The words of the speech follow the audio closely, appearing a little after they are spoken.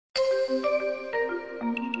Welcome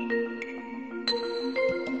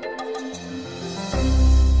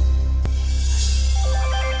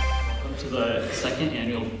to the second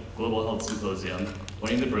annual Global Health Symposium,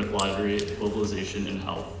 Winning the Birth Lottery, Globalization in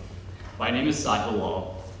Health. My name is Sahil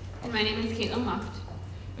Lal. And my name is Caitlin Luft.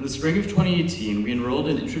 In the spring of 2018, we enrolled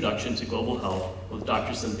in Introduction to Global Health with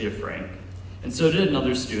Dr. Cynthia Frank, and so did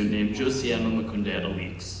another student named Josiane Mamakunde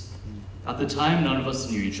Alix. At the time, none of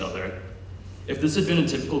us knew each other. If this had been a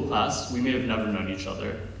typical class, we may have never known each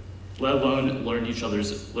other, let alone learned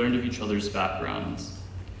of each other's backgrounds.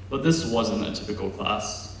 But this wasn't a typical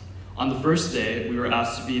class. On the first day, we were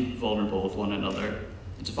asked to be vulnerable with one another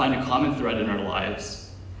and to find a common thread in our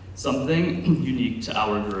lives, something unique to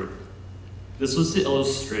our group. This was to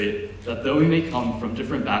illustrate that though we may come from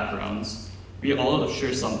different backgrounds, we all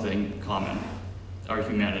share something common, our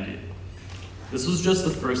humanity. This was just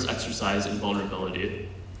the first exercise in vulnerability.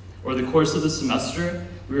 Over the course of the semester,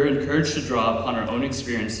 we were encouraged to draw upon our own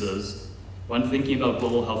experiences when thinking about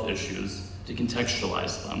global health issues to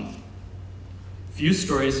contextualize them. Few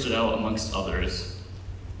stories stood out amongst others.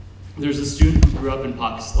 There's a student who grew up in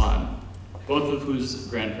Pakistan, both of whose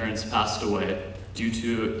grandparents passed away due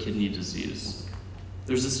to kidney disease.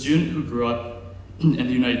 There's a student who grew up in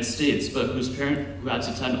the United States, but who had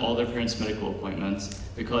to attend all their parents' medical appointments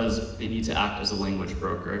because they need to act as a language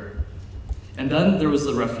broker. And then there was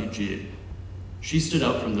the refugee. She stood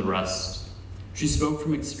out from the rest. She spoke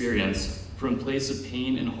from experience, from a place of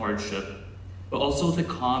pain and hardship, but also with a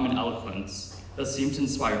calm and eloquence that seemed to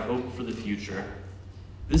inspire hope for the future.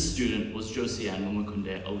 This student was Josiane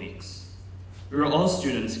Mamakunde Alix. We were all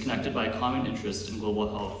students connected by a common interest in global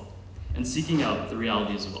health and seeking out the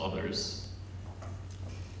realities of others.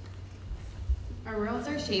 Our worlds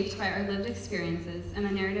are shaped by our lived experiences and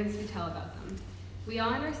the narratives we tell about them. We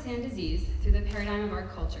all understand disease through the paradigm of our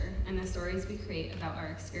culture and the stories we create about our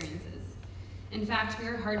experiences. In fact, we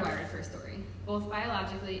are hardwired for story, both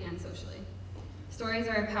biologically and socially. Stories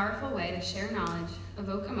are a powerful way to share knowledge,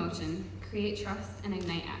 evoke emotion, create trust, and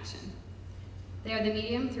ignite action. They are the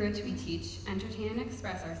medium through which we teach, entertain, and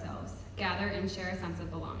express ourselves, gather, and share a sense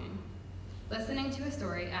of belonging. Listening to a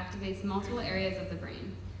story activates multiple areas of the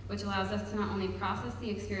brain, which allows us to not only process the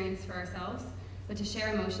experience for ourselves, but to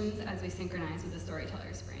share emotions as we synchronize with the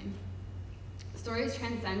storyteller's brain. Stories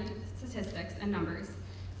transcend statistics and numbers,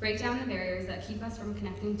 break down the barriers that keep us from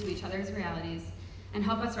connecting to each other's realities, and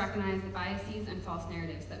help us recognize the biases and false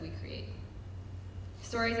narratives that we create.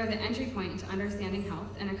 Stories are the entry point to understanding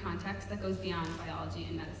health in a context that goes beyond biology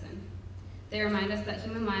and medicine. They remind us that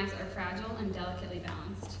human lives are fragile and delicately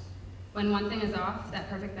balanced. When one thing is off, that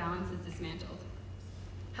perfect balance is dismantled.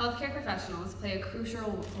 Healthcare professionals play a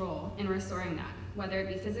crucial role in restoring that, whether it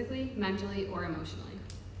be physically, mentally, or emotionally.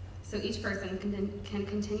 So each person can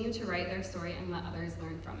continue to write their story and let others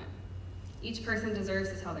learn from it. Each person deserves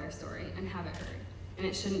to tell their story and have it heard, and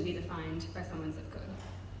it shouldn't be defined by someone's zip code.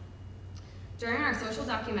 During our social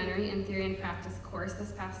documentary and theory and practice course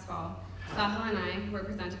this past fall, Sahil and I were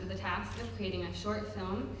presented with the task of creating a short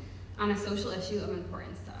film on a social issue of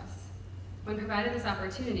importance to us. When provided this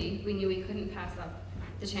opportunity, we knew we couldn't pass up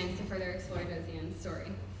the chance to further explore Josiane's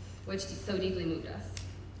story, which so deeply moved us.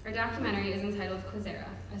 Our documentary is entitled Quizera,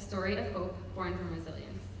 a story of hope born from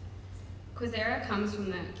resilience. Quizera comes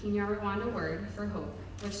from the Kinyarwanda word for hope,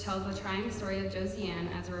 which tells the trying story of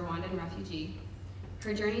Josiane as a Rwandan refugee,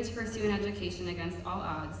 her journey to pursue an education against all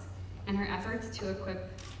odds, and her efforts to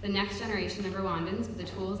equip the next generation of Rwandans with the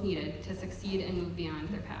tools needed to succeed and move beyond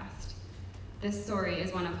their past. This story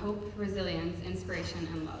is one of hope, resilience, inspiration,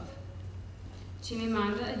 and love.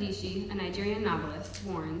 Chimamanda Adichie, a Nigerian novelist,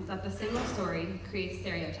 warns that the single story creates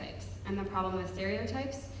stereotypes, and the problem with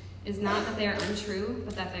stereotypes is not that they are untrue,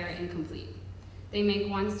 but that they are incomplete. They make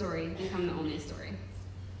one story become the only story.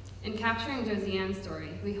 In capturing Josiane's story,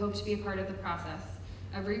 we hope to be a part of the process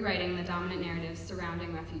of rewriting the dominant narratives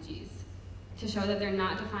surrounding refugees, to show that they're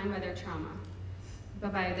not defined by their trauma,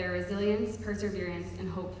 but by their resilience, perseverance, and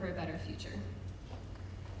hope for a better future.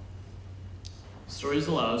 Stories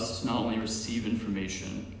allow us to not only receive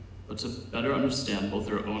information, but to better understand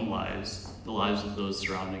both our own lives, the lives of those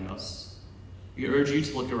surrounding us. We urge you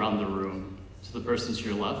to look around the room, to the person to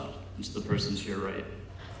your left and to the person to your right.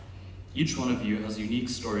 Each one of you has a unique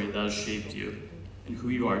story that has shaped you and who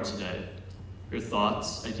you are today, your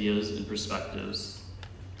thoughts, ideas, and perspectives.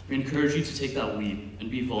 We encourage you to take that leap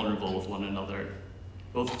and be vulnerable with one another,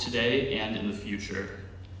 both today and in the future,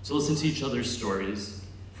 to listen to each other's stories,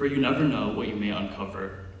 for you never know what you may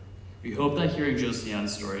uncover. We hope that hearing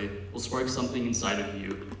Josiane's story will spark something inside of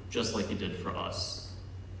you, just like it did for us.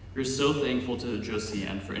 We're so thankful to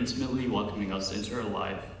Josiane for intimately welcoming us into her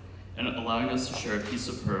life and allowing us to share a piece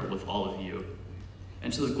of her with all of you.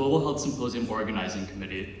 And to the Global Health Symposium Organizing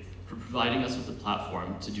Committee for providing us with a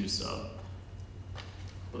platform to do so.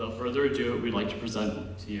 Without further ado, we'd like to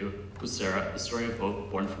present to you, with Sarah, a story of hope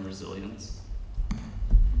born from resilience.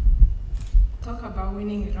 Talk about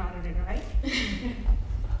winning the lottery, right?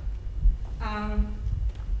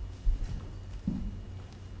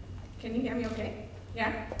 Can you hear me okay?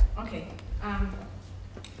 Yeah? Okay.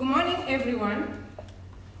 Good morning, everyone.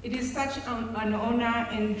 It is such an honor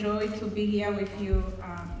and joy to be here with you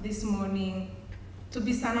this morning, to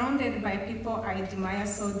be surrounded by people I admire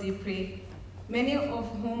so deeply, many of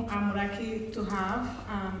whom I'm lucky to have,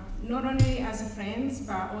 not only as friends,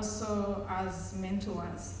 but also as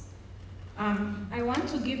mentors. I want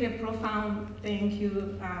to give a profound thank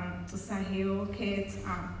you to Sahil, Kate,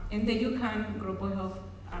 and the UCAN Global Health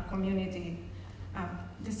community,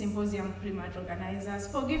 the symposium pretty much organizers,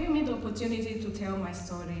 for giving me the opportunity to tell my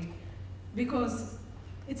story. Because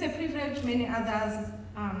it's a privilege many others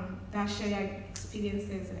that share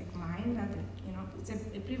experiences like mine, that it's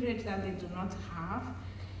a privilege that they do not have.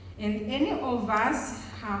 And any of us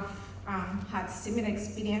have had similar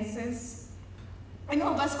experiences. Any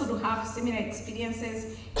of us could have similar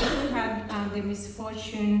experiences if we had the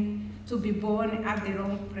misfortune to be born at the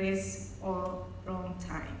wrong place or wrong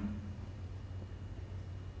time.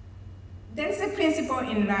 There is a principle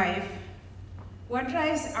in life. What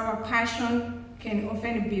drives our passion can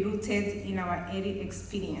often be rooted in our early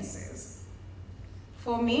experiences.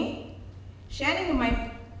 For me, sharing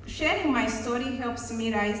my story helps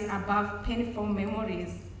me rise above painful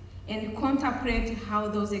memories and contemplate how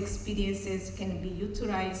those experiences can be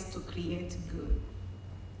utilized to create good.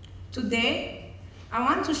 Today, I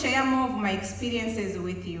want to share more of my experiences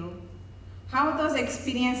with you, how those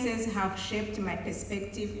experiences have shaped my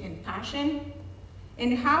perspective and passion,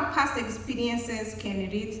 and how past experiences can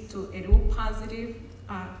lead to a real positive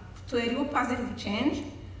change,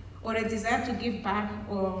 or a desire to give back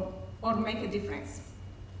or make a difference.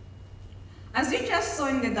 As you just saw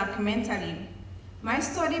in the documentary, my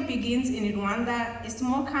story begins in Rwanda, a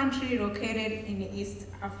small country located in East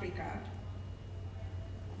Africa.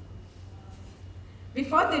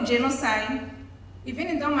 Before the genocide,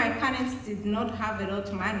 even though my parents did not have a lot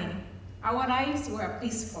of money, our lives were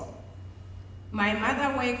peaceful. My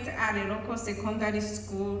mother worked at a local secondary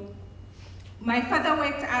school. My father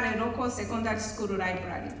worked at a local secondary school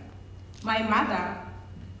library. My mother,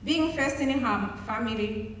 being first in her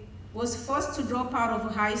family, was forced to drop out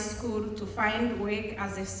of high school to find work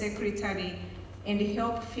as a secretary and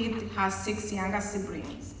help feed her 6 younger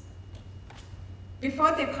siblings.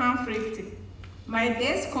 Before the conflict, my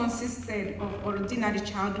days consisted of ordinary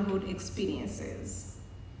childhood experiences: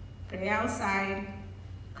 play outside,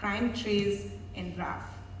 climb trees, and laugh.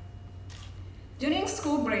 During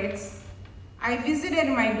school breaks, I visited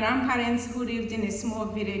my grandparents who lived in a small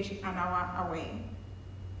village an hour away.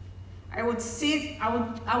 I would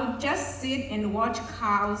just sit and watch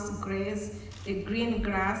cows graze the green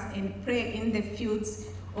grass and play in the fields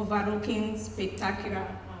overlooking spectacular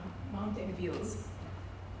mountain views.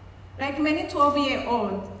 Like many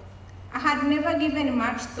 12-year-olds, I had never given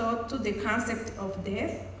much thought to the concept of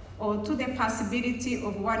death or to the possibility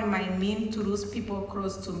of what it might mean to lose people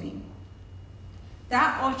close to me.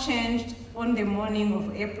 That all changed on the morning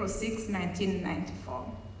of April 6,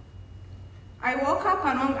 1994. I woke up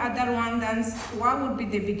along other Rwandans what would be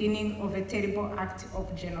the beginning of a terrible act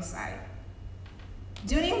of genocide.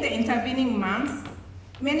 During the intervening months,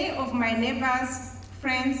 many of my neighbors,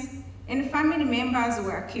 friends, and family members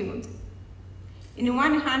were killed. In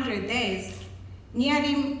 100 days,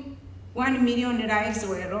 nearly 1 million lives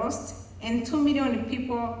were lost, and 2 million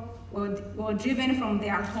people were driven from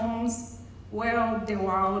their homes while the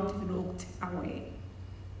world looked away.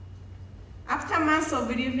 After months of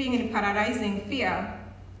living in paralyzing fear,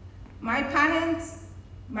 my parents,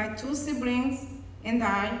 my 2 siblings, and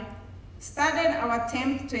I started our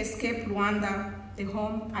attempt to escape Rwanda, the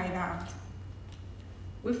home I loved.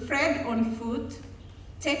 We fled on foot,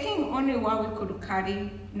 taking only what we could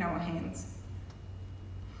carry in our hands.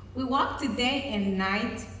 We walked day and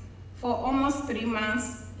night for almost 3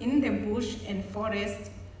 months in the bush and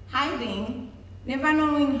forest, hiding, never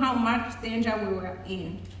knowing how much danger we were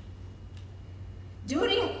in.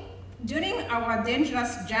 During our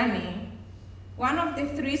dangerous journey, one of the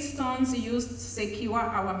 3 stones used to secure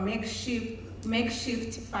our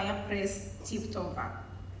makeshift fireplace tipped over.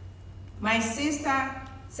 My sister,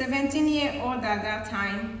 17-year-old at that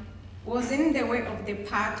time, was in the way of the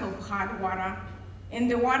path of hard water, and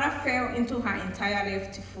the water fell into her entire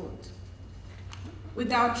left foot.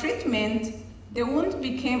 Without treatment, the wound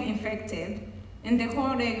became infected, and the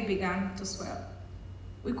whole leg began to swell.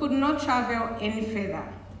 We could not travel any further.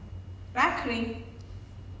 Luckily,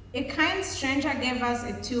 a kind stranger gave us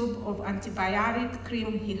a tube of antibiotic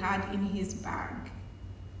cream he had in his bag.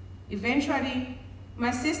 Eventually,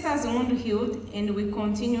 my sister's wound healed, and we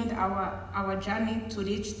continued our journey to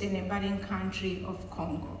reach the neighboring country of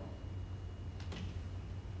Congo.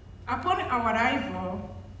 Upon our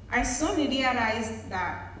arrival, I soon realized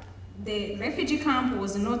that the refugee camp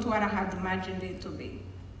was not what I had imagined it to be.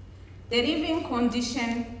 The living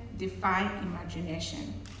conditions defy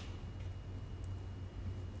imagination.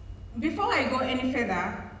 Before I go any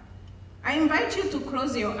further, I invite you to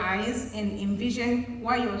close your eyes and envision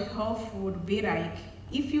what your health would be like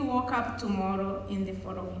if you woke up tomorrow in the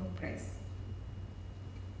following place.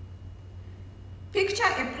 Picture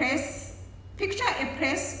a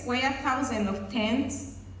place where thousands of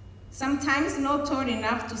tents, sometimes not tall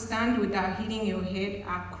enough to stand without hitting your head,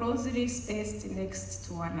 are closely spaced next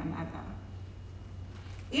to one another.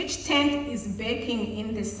 Each tent is baking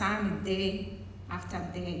in the sun day after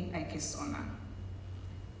day like a sauna.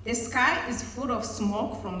 The sky is full of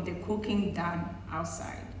smoke from the cooking done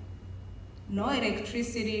outside. No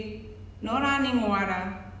electricity, no running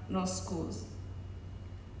water, no schools.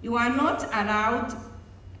 You are not allowed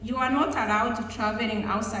traveling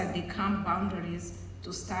outside the camp boundaries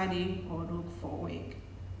to study or look for work.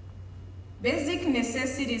 Basic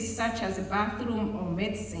necessities such as a bathroom or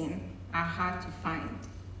medicine are hard to find.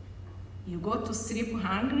 You go to sleep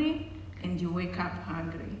hungry and you wake up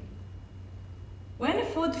hungry. When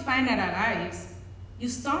food finally arrives, you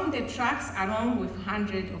storm the trucks along with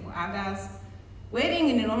hundreds of others, waiting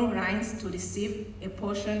in long lines to receive a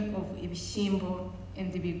portion of ibishimbo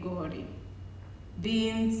and bigori,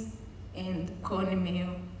 beans and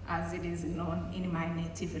cornmeal, as it is known in my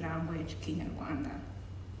native language, Kinyarwanda.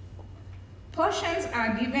 Portions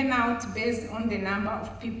are given out based on the number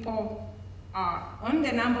of people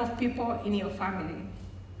in your family.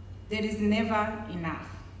 There is never enough.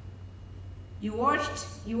 You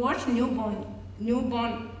watch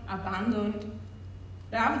newborn abandoned,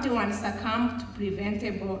 loved ones succumb to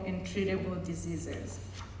preventable and treatable diseases.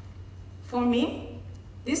 For me,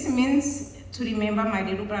 this means to remember my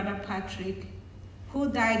little brother Patrick, who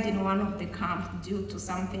died in one of the camps due to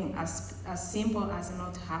something as simple as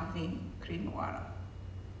not having clean water.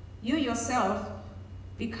 You yourself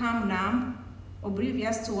become numb,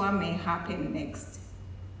 oblivious to what may happen next.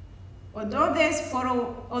 Although days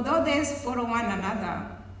follow one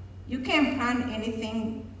another, you can't plan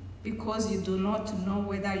anything because you do not know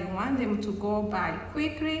whether you want them to go by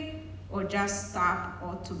quickly or just stop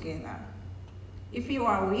altogether. If you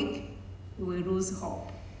are weak, you will lose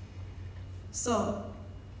hope. So,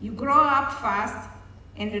 you grow up fast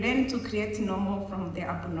and learn to create normal from the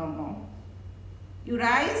abnormal. You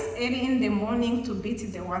rise early in the morning to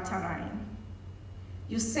beat the water line.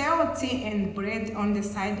 You sell tea and bread on the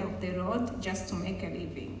side of the road just to make a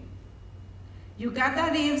living. You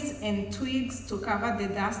gather leaves and twigs to cover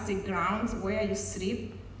the dusty grounds where you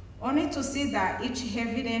sleep, only to see that each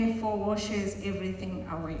heavy rainfall washes everything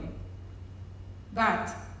away.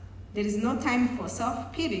 But there is no time for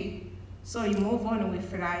self-pity, so you move on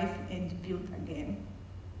with life and build again.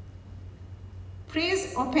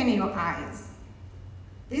 Please open your eyes.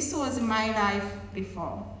 This was my life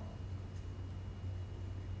before.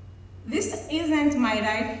 This isn't my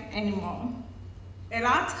life anymore. A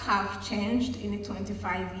lot have changed in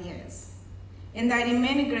 25 years, and I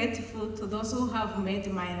remain grateful to those who have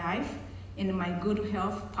made my life and my good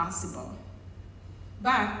health possible.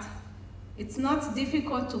 But it's not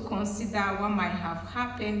difficult to consider what might have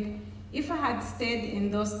happened if I had stayed in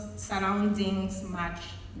those surroundings much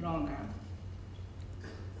longer.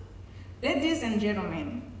 Ladies and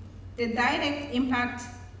gentlemen, the direct impact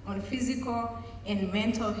on physical and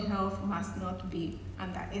mental health must not be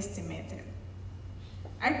underestimated.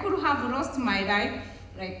 I could have lost my life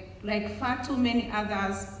like far too many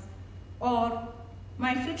others, or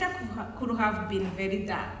my future could have been very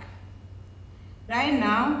dark. Right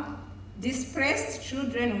now, displaced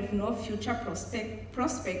children with no future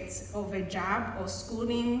prospects of a job or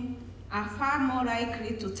schooling are far more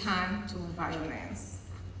likely to turn to violence.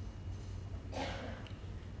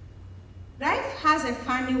 Life has a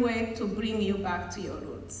funny way to bring you back to your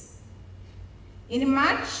roots. In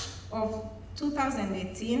March of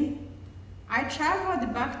 2018, I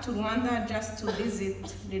traveled back to Rwanda just to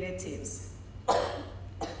visit relatives.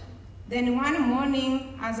 Then one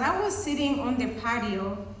morning, as I was sitting on the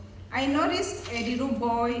patio, I noticed a little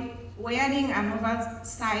boy wearing an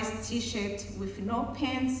oversized t-shirt with no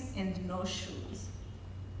pants and no shoes.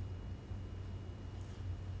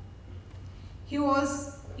 He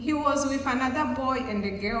was he was with another boy and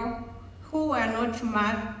a girl who were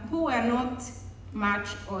not much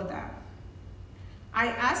older. I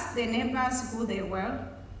asked the neighbors who they were,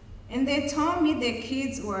 and they told me the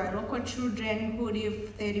kids were local children who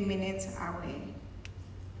lived 30 minutes away.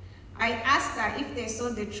 I asked her if they saw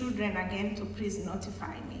the children again to please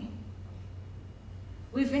notify me.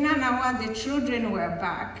 Within an hour, the children were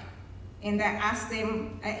back, and I asked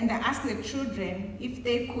the children if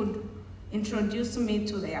they could introduce me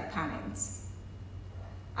to their parents.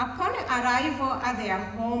 Upon arrival at their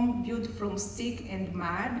home built from stick and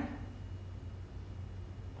mud,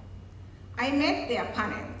 I met their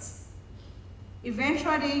parents.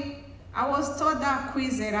 Eventually, I was told that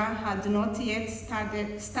Kwizera had not yet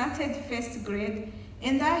started first grade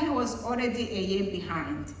and that he was already a year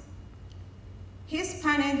behind. His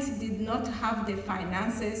parents did not have the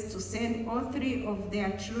finances to send all 3 of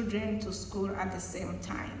their children to school at the same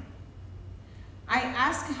time. I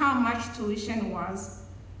asked how much tuition was.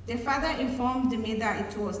 The father informed me that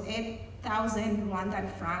it was 8,000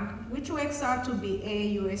 Rwandan francs, which works out to be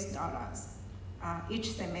 $8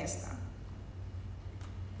 each semester.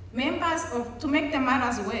 To make the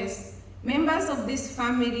matters worse, members of this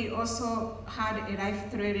family also had a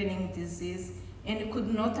life-threatening disease and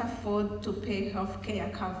could not afford to pay health care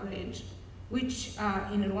coverage, which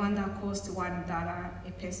in Rwanda costs $1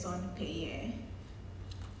 a person per year.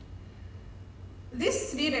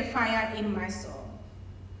 This lit a fire in my soul.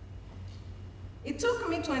 It took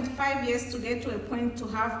me 25 years to get to a point to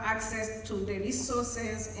have access to the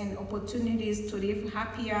resources and opportunities to live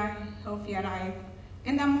happier, healthier life,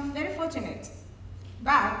 and I'm very fortunate.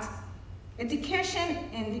 But education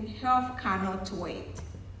and health cannot wait.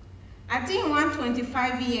 I didn't want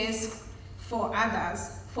 25 years for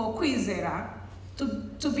others, for Kwizera,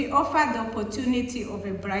 to be offered the opportunity of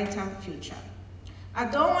a brighter future. I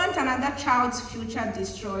don't want another child's future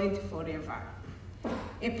destroyed forever.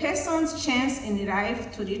 A person's chance in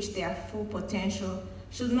life to reach their full potential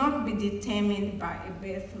should not be determined by a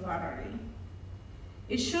birth lottery.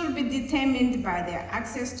 It should be determined by their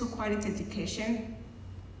access to quality education,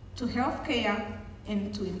 to health care,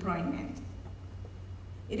 and to employment.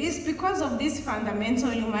 It is because of these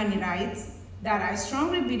fundamental human rights that I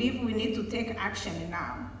strongly believe we need to take action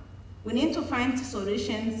now. We need to find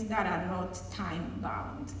solutions that are not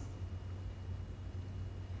time-bound.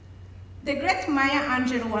 The great Maya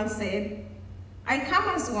Angelou once said, "I come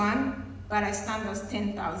as one, but I stand as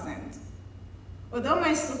 10,000. Although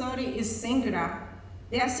my story is singular,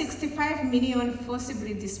 there are 65 million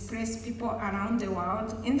forcibly displaced people around the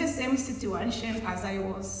world in the same situation as I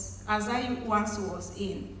once was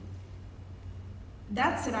in.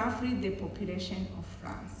 That's roughly the population of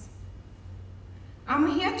France. I'm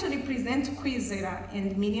here to represent Kwizera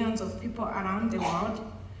and millions of people around the world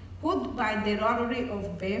who, by the lottery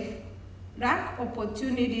of birth, lack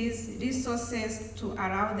opportunities, resources to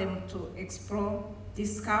allow them to explore,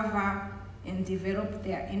 discover, and develop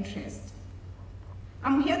their interests.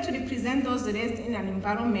 I'm here to represent those raised in an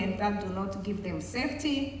environment that do not give them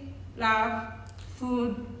safety, love,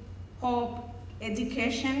 food, hope,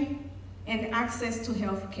 education, and access to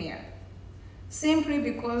health care, simply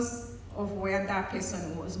because of where that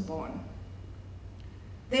person was born.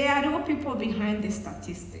 There are real people behind the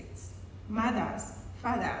statistics, mothers,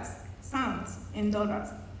 fathers, sons, and daughters,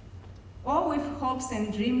 all with hopes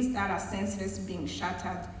and dreams that are senseless being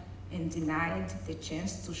shattered and denied the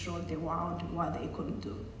chance to show the world what they could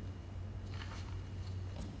do.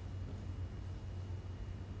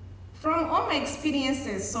 From all my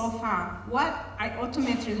experiences so far, what I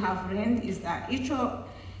ultimately have learned is that each of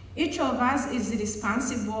us is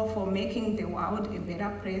responsible for making the world a better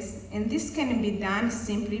place, and this can be done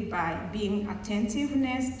simply by being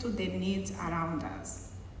attentiveness to the needs around us.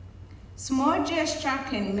 Small gesture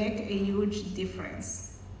can make a huge difference.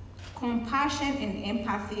 Compassion and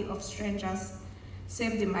empathy of strangers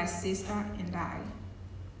saved my sister and I.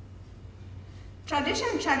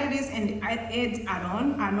 Traditional charities and aid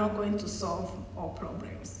alone are not going to solve all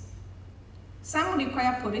problems. Some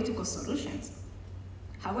require political solutions.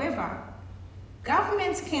 However,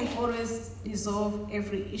 governments can't always resolve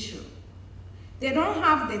every issue. They don't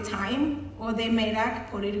have the time, or they may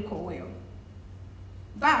lack political will.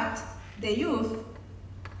 But the youth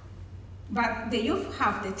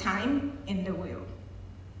have the time and the will.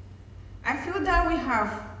 I feel that we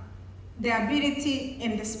have the ability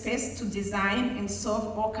and the space to design and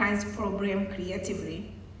solve all kinds of problems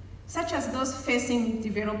creatively, such as those facing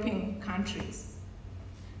developing countries.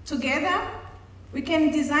 Together, we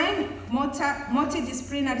can design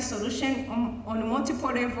multidisciplinary solutions on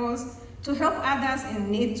multiple levels to help others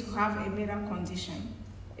in need to have a better condition,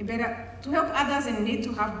 to help others in need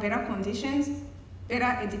to have better conditions,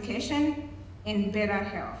 better education, and better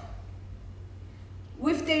health.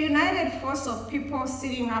 With the united force of people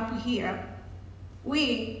sitting up here,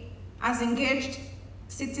 we, as engaged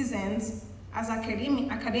citizens, as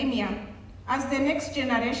academia, as the next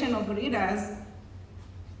generation of leaders,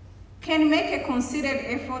 can make a considered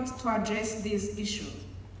effort to address these issues.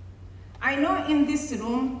 I know in this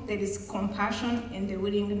room there is compassion and the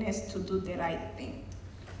willingness to do the right thing.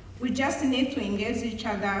 We just need to engage each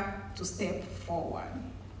other to step forward.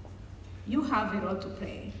 You have a role to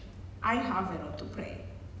play. I have a role to play.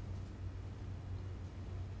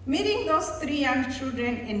 Meeting those 3 young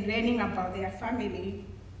children and learning about their family,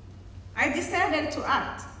 I decided to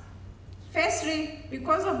act. Firstly,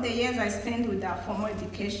 because of the years I spent with our formal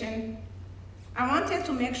education, I wanted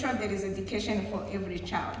to make sure there is education for every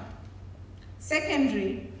child.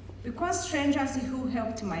 Secondly, because strangers who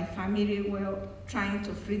helped my family were trying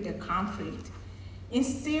to flee the conflict,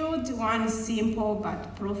 instilled one simple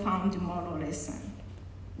but profound moral lesson.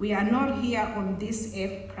 We are not here on this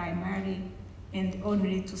earth primarily and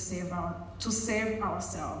only to save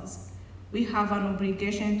ourselves. We have an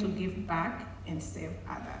obligation to give back and save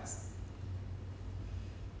others.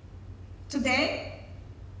 Today,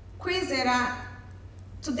 Kwizera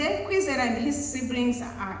and his siblings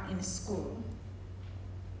are in school.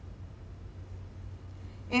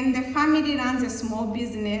 And the family runs a small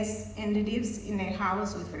business and lives in a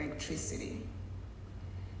house with electricity.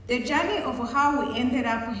 The journey of how we ended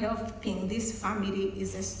up helping this family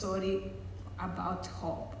is a story about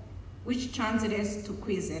hope, which translates to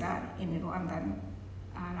Kwizera in Rwandan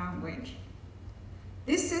language.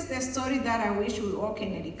 This is the story that I wish we all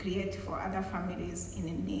can recreate for other families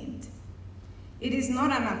in need. It is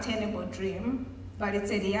not an attainable dream, but it's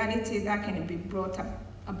a reality that can be brought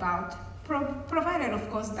about, provided, of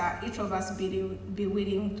course, that each of us be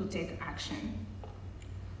willing to take action.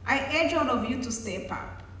 I urge all of you to step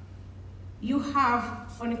up. You have,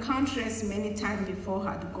 on countless many times before,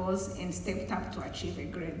 had goals and stepped up to achieve a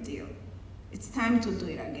great deal. It's time to do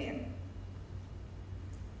it again.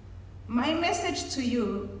 My message to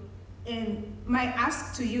you and my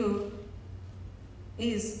ask to you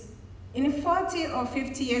is, in 40 or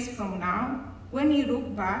 50 years from now, when you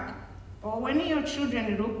look back, or when your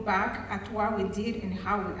children look back at what we did and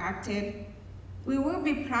how we acted, we will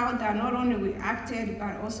be proud that not only we acted,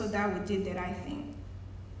 but also that we did the right thing.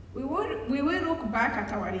 We will look back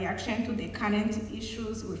at our reaction to the current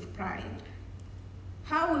issues with pride.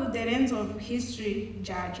 How will the lens of history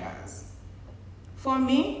judge us? For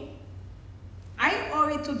me, I owe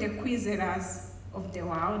it to the Kwizeras of the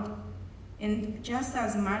world, and just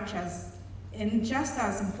as important,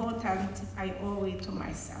 I owe it to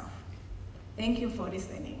myself. Thank you for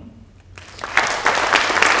listening.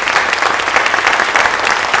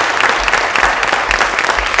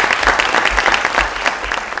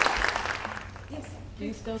 Yes. Do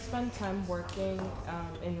you still spend time working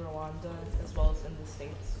in Rwanda as well as in the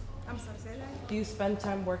States? I'm sorry, say that? Do you spend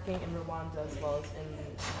time working in Rwanda as well as in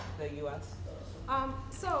the U.S.?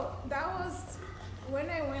 So that was, when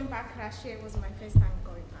I went back last year, it was my first time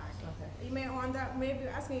going back. Okay. You may wonder, maybe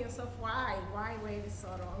asking yourself why wait so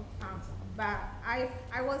long? But I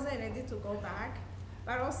wasn't ready to go back,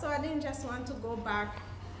 but also I didn't just want to go back.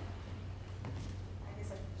 I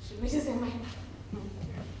guess I should just say my.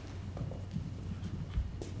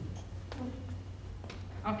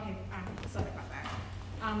 Okay, sorry about that.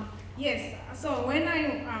 Yes, so when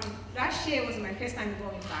last year was my first time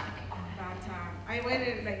going back, but I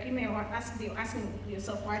waited, like you may asking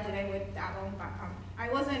yourself why did I wait that long, but I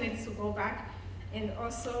wasn't ready to go back. And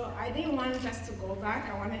also, I didn't want just to go back.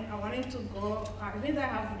 I wanted to go, even though I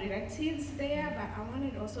have relatives there, but I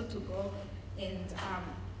wanted also to go and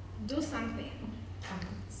do something.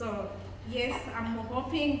 So yes, I'm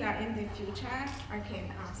hoping that in the future, I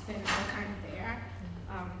can spend more time there.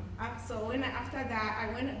 So after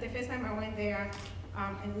that, the first time I went there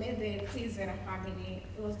and met the Kwizera family,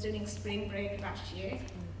 it was during spring break last year.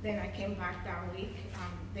 Then I came back that week.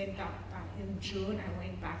 Then in June, I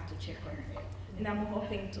went back to check on them. And I'm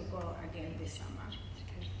hoping to go again this summer.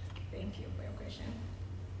 Thank you for your question.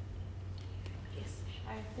 Yes.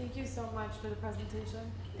 Thank you so much for the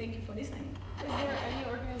presentation. Thank you for listening. Is there any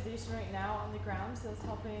organization right now on the ground that's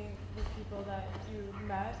helping the people that you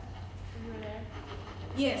met when you were there?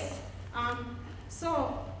 Yes.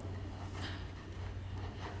 So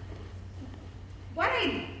what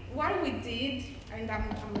we did, and I'm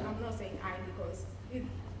not saying I because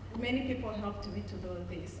many people helped me to do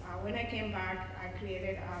this. When I came back, I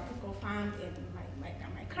created a GoFund, and my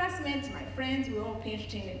classmates, my friends, we all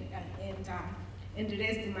pitched in, and and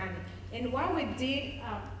raise the money. And what we did,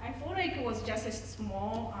 I feel like it was just a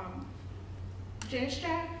small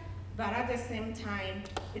gesture, but at the same time,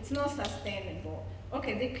 it's not sustainable.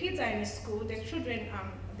 Okay, the kids are in school, the children,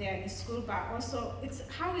 they are in school, but also it's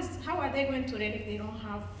how are they going to learn if they don't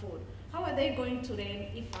have food? How are they going to learn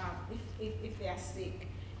if they are sick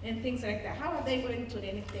and things like that? How are they going to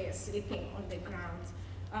learn if they are sleeping on the ground?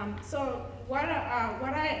 So what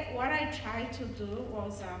I tried to do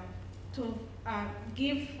was to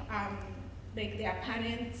give like their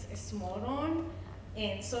parents a small loan,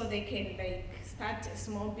 and so they can like start a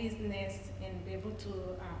small business and be able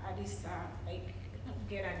to at least like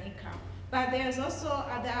get an income. But there's also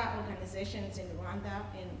other organizations in Rwanda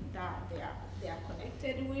and that they are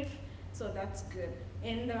connected with, so that's good.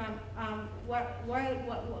 And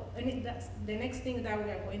that's the next thing that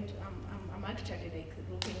we are going to, I'm actually like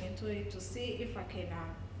looking into it to see if I can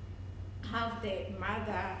have the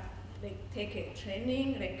mother like take a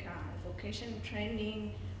training, like a vocation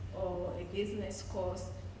training or a business course.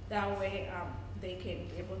 That way they can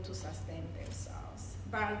be able to sustain themselves.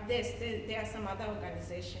 But there are some other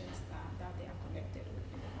organizations that they are connected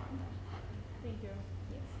with in Rwanda. Thank you.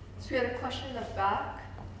 Yes. So we had a question in the back.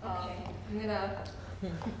 Okay. I'm gonna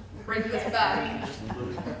bring this back.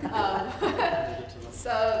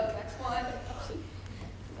 So next one,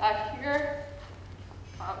 back here.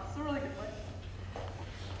 Wow, this is a really good one.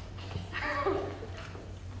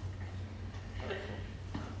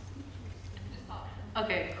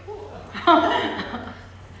 Okay, cool.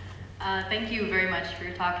 Thank you very much for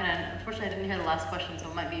your talk, and unfortunately I didn't hear the last question, so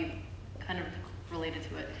it might be kind of related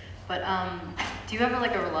to it. But do you have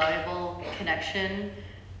like a reliable connection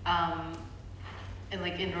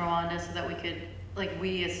in Rwanda so that we could, like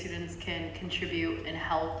we as students can contribute and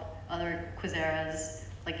help other Quizeras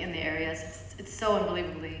like in the areas? It's so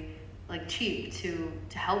unbelievably like cheap to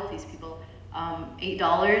help these people.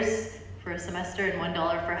 $8 for a semester and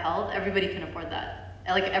 $1 for health, everybody can afford that.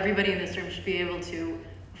 Like everybody in this room should be able to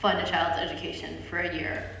fund a child's education for a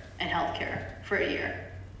year and healthcare for a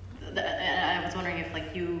year. And I was wondering if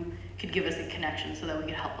like you could give us a connection so that we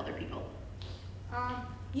could help other people.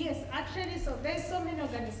 Yes, actually, so there's so many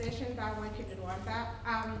organizations that work in Rwanda.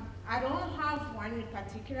 I don't have one in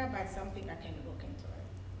particular, but something I can look into it.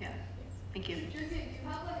 Yeah, Yes. thank you. Josie, do you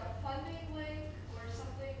have like a funding link or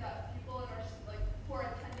something that people are like who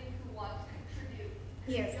are attending who want to contribute,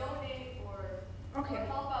 Yes. donate or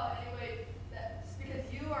help out anyway? That's because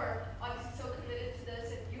you are obviously so committed to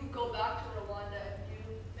this, and you go back to Rwanda and you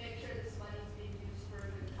make sure this money is being used for a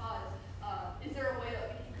good cause. Is there a way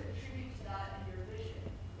that we can contribute to that in your vision?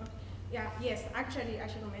 Yeah. Yes. Actually, I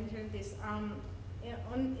should mention this.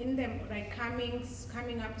 In the like coming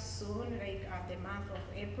up soon, like the month of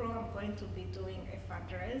April, I'm going to be doing a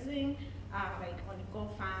fundraising, like on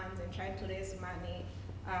GoFund and trying to raise money.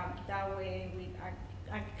 That way,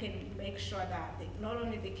 I can make sure that not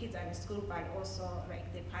only the kids are in school, but also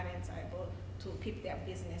like the parents are able to keep their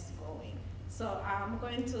business going. So I'm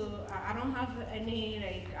going to, I don't have any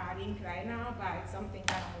like link right now, but it's something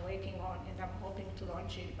that I'm working on, and I'm hoping to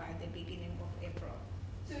launch it by the beginning of April.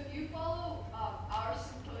 So if you follow our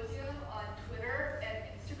symposium on Twitter and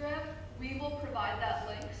Instagram, we will provide that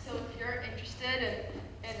link. So if you're interested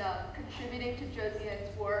in contributing to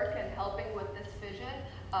Josiane's work and helping with this vision,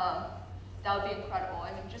 that would be incredible.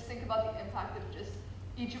 I mean, just think about the impact of just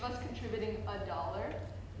each of us contributing $1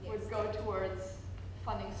 would go towards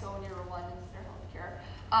funding so many Rwandans in their healthcare.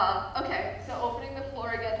 Okay, so opening the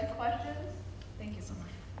floor again to questions. Thank you so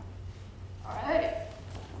much. All right,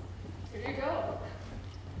 here you go.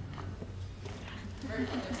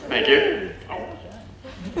 Thank you.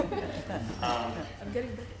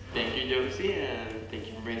 Thank you, Josie, and thank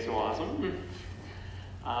you for being so awesome.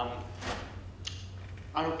 On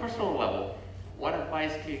a personal level, what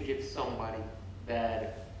advice do you give somebody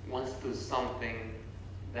that wants to do something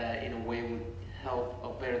that in a way would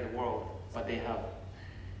help better the world, but they have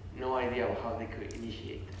no idea of how they could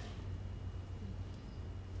initiate?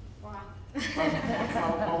 Wow.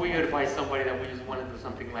 How would you advise somebody that would just want to do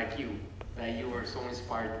something like you, that you were so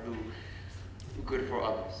inspired to do good for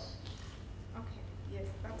others? Okay, yes,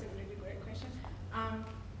 that's a really great question.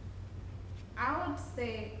 I would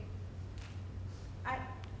say, I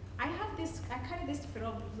carry this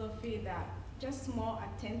philosophy that just more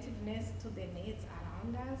attentiveness to the needs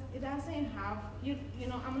around us. It doesn't have, you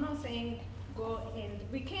know, I'm not saying go and,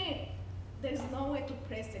 we can't, there's no way to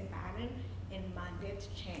press a button and mandate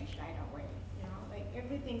change right away. You know, like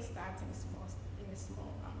everything starts in small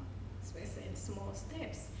space and small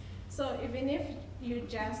steps. So even if you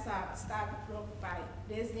just start by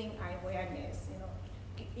raising awareness, you know,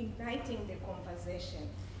 igniting the conversation,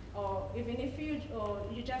 Or even if you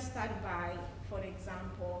just start by, for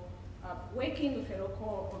example, working with a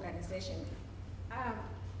local organization,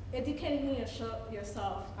 educating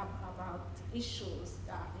yourself about issues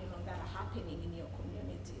that that are happening in your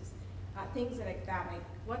communities, things like that, like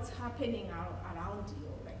what's happening around you,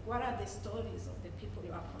 like what are the stories of the people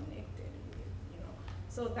you are connected with,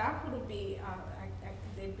 So that could be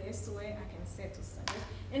the best way I can say to suggest.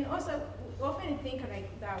 And also, we often think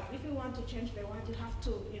like that if you want to change the world, you have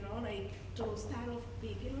to, like to start off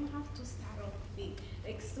big. You don't have to start off big.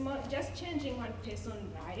 Like small, just changing one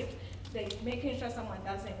person's life, like making sure someone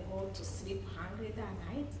doesn't go to sleep hungry that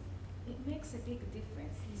night, it makes a big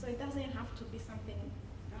difference. So it doesn't have to be something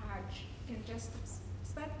large. You can just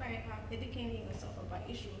start by educating yourself about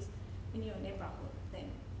issues in your neighborhood,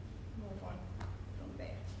 then move on from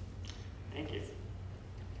there. Thank you.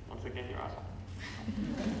 Once again, you're awesome.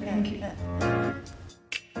 Thank you.